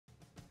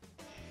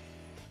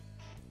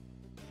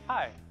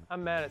Hi,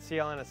 I'm Matt at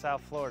CLN of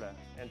South Florida,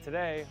 and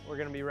today we're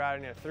going to be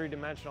routing a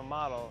three-dimensional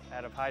model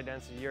out of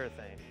high-density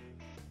urethane.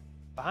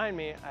 Behind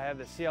me, I have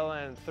the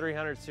CLN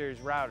 300 series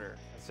router,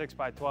 a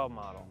 6x12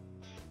 model.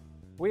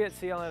 We at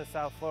CLN of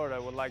South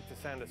Florida would like to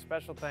send a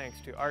special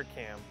thanks to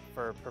ArtCam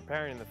for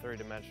preparing the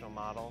three-dimensional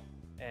model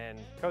and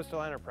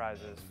Coastal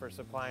Enterprises for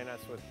supplying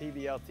us with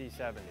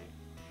PBLT-70.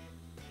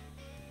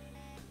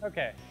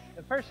 Okay,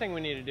 the first thing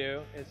we need to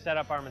do is set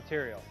up our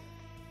material.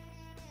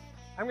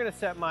 I'm going to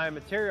set my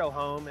material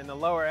home in the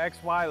lower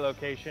XY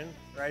location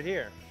right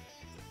here.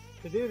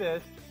 To do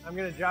this, I'm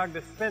going to jog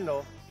the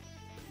spindle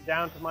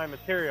down to my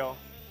material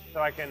so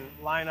I can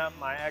line up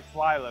my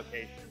XY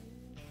location.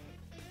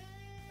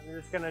 I'm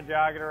just going to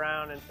jog it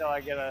around until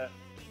I get a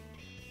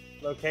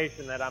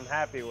location that I'm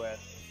happy with.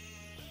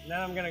 And then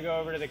I'm going to go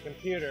over to the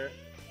computer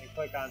and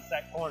click on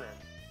Set Corner.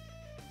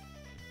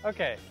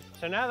 Okay,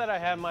 so now that I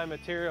have my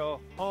material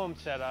home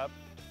set up,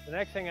 the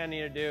next thing I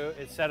need to do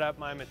is set up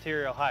my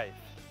material height.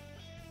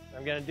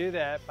 I'm going to do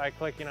that by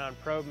clicking on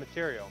Probe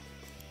Material.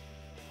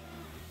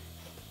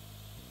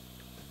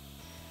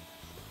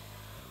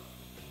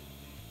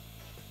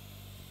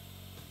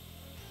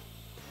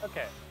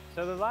 Okay,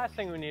 so the last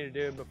thing we need to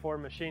do before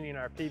machining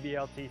our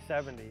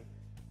PBLT-70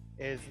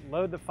 is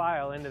load the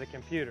file into the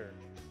computer.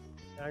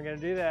 And I'm going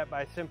to do that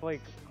by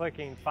simply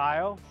clicking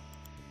File,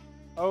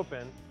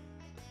 Open,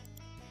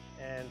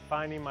 and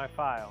finding my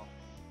file.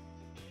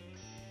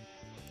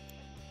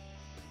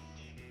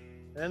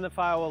 And then the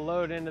file will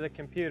load into the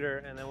computer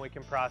and then we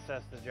can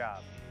process the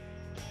job.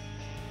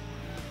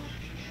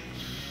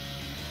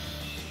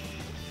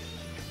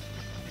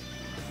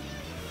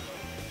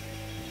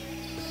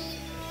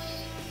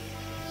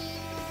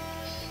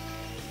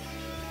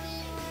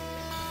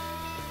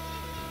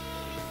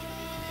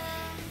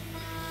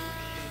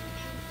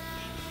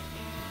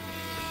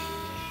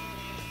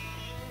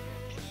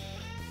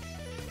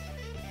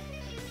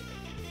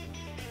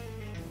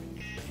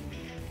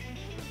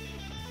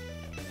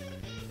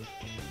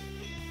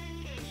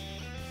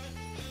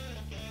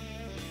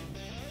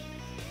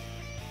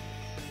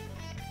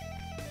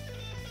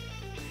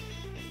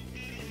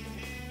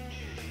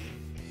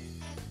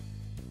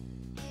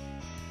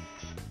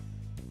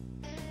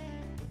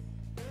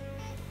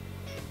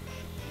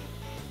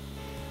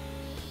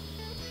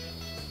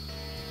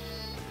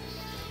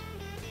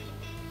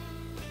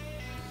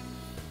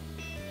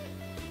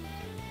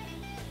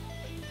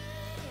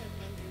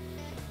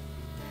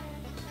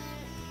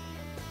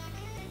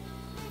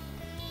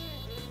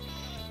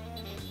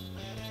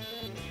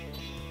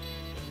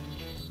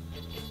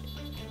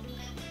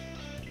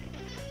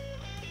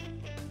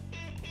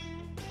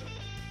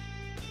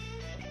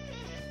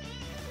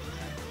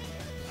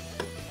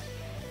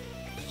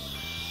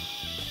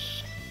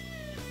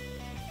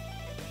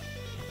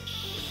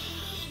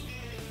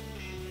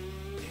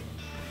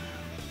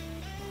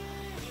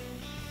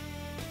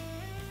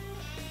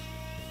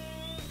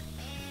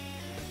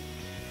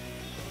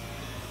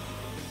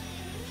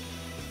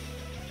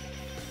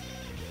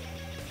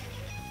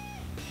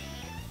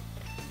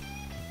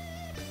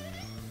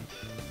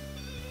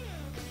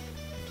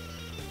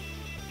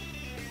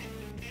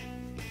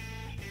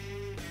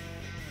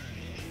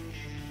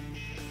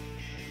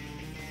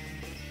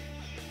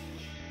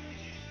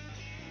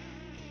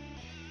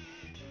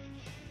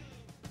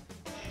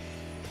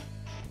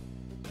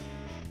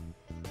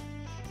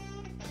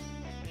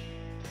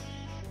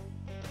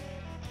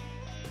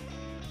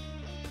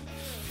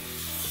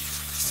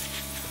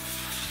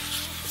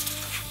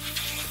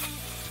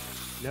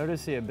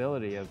 Notice the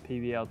ability of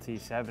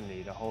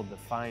PBLT-70 to hold the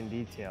fine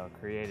detail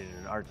created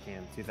in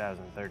ArtCam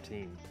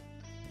 2013.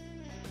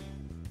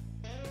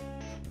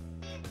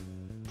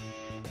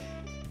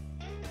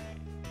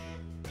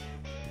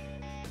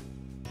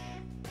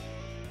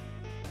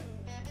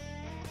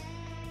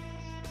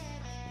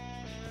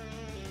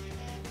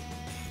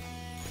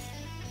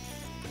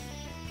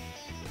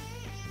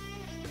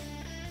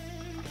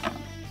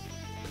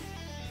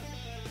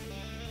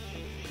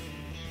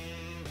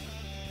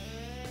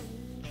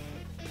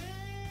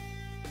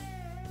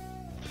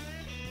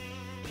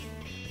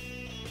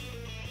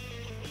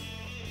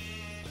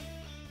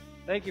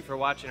 Thank you for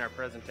watching our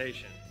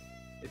presentation.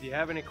 If you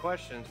have any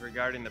questions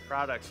regarding the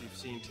products you've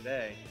seen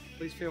today,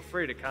 please feel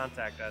free to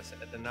contact us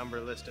at the number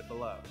listed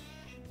below.